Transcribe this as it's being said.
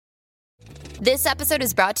This episode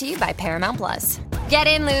is brought to you by Paramount Plus. Get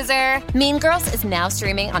in, loser! Mean Girls is now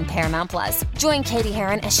streaming on Paramount Plus. Join Katie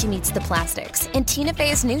Heron as she meets the plastics in Tina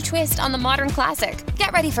Fey's new twist on the modern classic.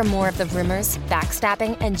 Get ready for more of the rumors,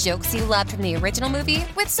 backstabbing, and jokes you loved from the original movie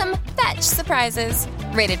with some fetch surprises.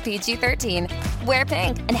 Rated PG-13. Wear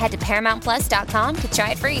pink and head to ParamountPlus.com to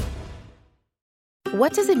try it free.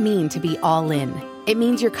 What does it mean to be all in? It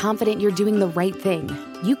means you're confident you're doing the right thing.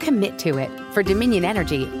 You commit to it. For Dominion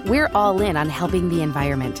Energy, we're all in on helping the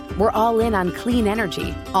environment. We're all in on clean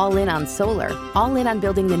energy, all in on solar, all in on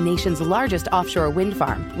building the nation's largest offshore wind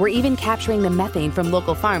farm. We're even capturing the methane from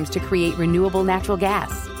local farms to create renewable natural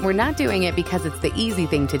gas. We're not doing it because it's the easy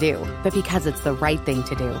thing to do, but because it's the right thing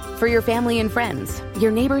to do. For your family and friends,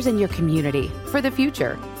 your neighbors and your community, for the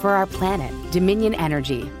future, for our planet. Dominion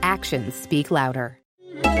Energy. Actions speak louder.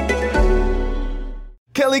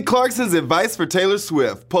 Kelly Clarkson's advice for Taylor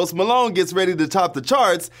Swift. Post Malone gets ready to top the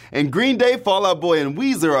charts, and Green Day, Fall Out Boy, and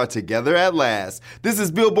Weezer are together at last. This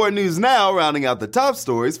is Billboard News Now, rounding out the top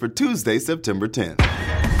stories for Tuesday, September 10th.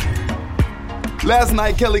 Last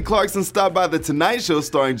night, Kelly Clarkson stopped by The Tonight Show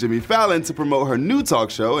starring Jimmy Fallon to promote her new talk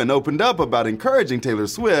show and opened up about encouraging Taylor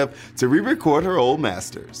Swift to re-record her old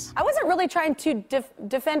masters. I wasn't really trying to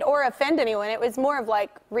defend or offend anyone. It was more of like,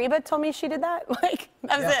 Reba told me she did that. Like,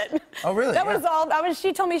 that was it. Oh, really? That was all.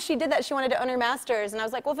 She told me she did that. She wanted to own her masters. And I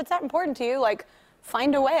was like, well, if it's that important to you, like,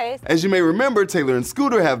 find a way. As you may remember, Taylor and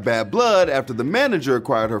Scooter have bad blood after the manager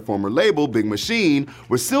acquired her former label, Big Machine,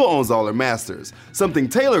 which still owns all her masters, something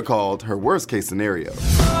Taylor called her worst-case scenario.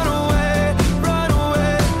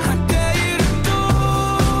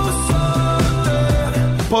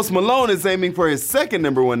 Post Malone is aiming for his second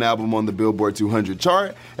 #1 album on the Billboard 200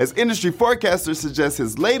 chart, as industry forecasters suggest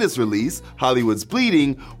his latest release, Hollywood's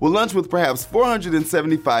Bleeding, will launch with perhaps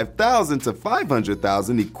 475,000 to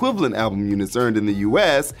 500,000 equivalent album units earned in the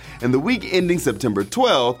U.S., and the week ending September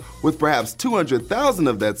 12th, with perhaps 200,000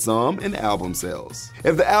 of that sum in album sales.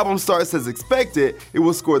 If the album starts as expected, it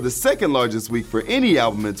will score the second largest week for any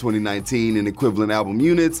album in 2019 in equivalent album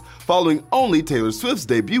units, following only Taylor Swift's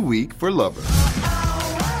debut week for Lover.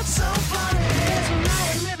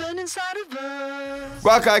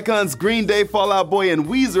 Rock icons Green Day, Fall Out Boy, and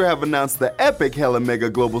Weezer have announced the epic Hella Mega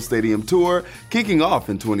Global Stadium Tour, kicking off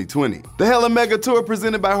in 2020. The Hella Mega Tour,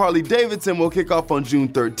 presented by Harley-Davidson, will kick off on June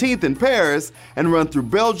 13th in Paris and run through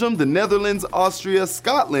Belgium, the Netherlands, Austria,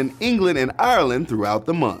 Scotland, England, and Ireland throughout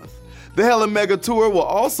the month. The Hella Mega Tour will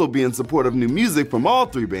also be in support of new music from all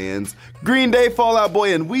three bands. Green Day, Fall Out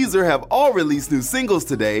Boy, and Weezer have all released new singles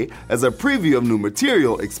today as a preview of new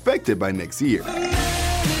material expected by next year.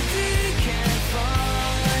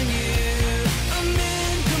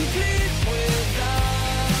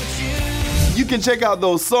 You can check out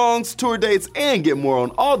those songs, tour dates, and get more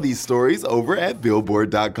on all these stories over at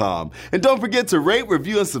Billboard.com. And don't forget to rate,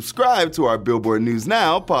 review, and subscribe to our Billboard News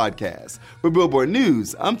Now podcast. For Billboard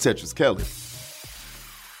News, I'm Tetris Kelly.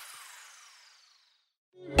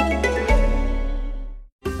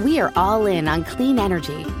 We are all in on clean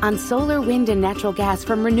energy, on solar, wind, and natural gas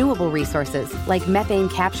from renewable resources like methane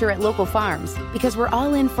capture at local farms, because we're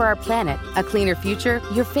all in for our planet, a cleaner future,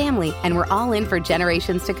 your family, and we're all in for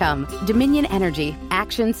generations to come. Dominion Energy.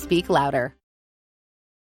 Actions speak louder.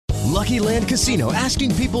 Lucky Land Casino,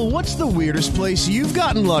 asking people, what's the weirdest place you've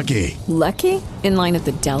gotten lucky? Lucky? In line at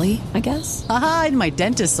the deli, I guess? Aha, in my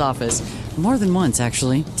dentist's office. More than once,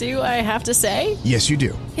 actually. Do I have to say? Yes, you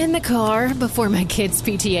do. In the car before my kids'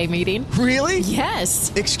 PTA meeting. Really?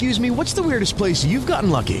 Yes. Excuse me, what's the weirdest place you've gotten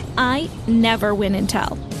lucky? I never win and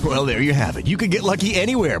tell. Well, there you have it. You can get lucky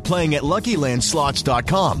anywhere, playing at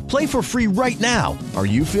LuckyLandSlots.com. Play for free right now. Are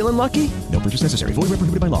you feeling lucky? No purchase necessary. Void where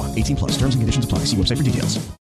prohibited by law. 18+. Terms and conditions apply. See website for details.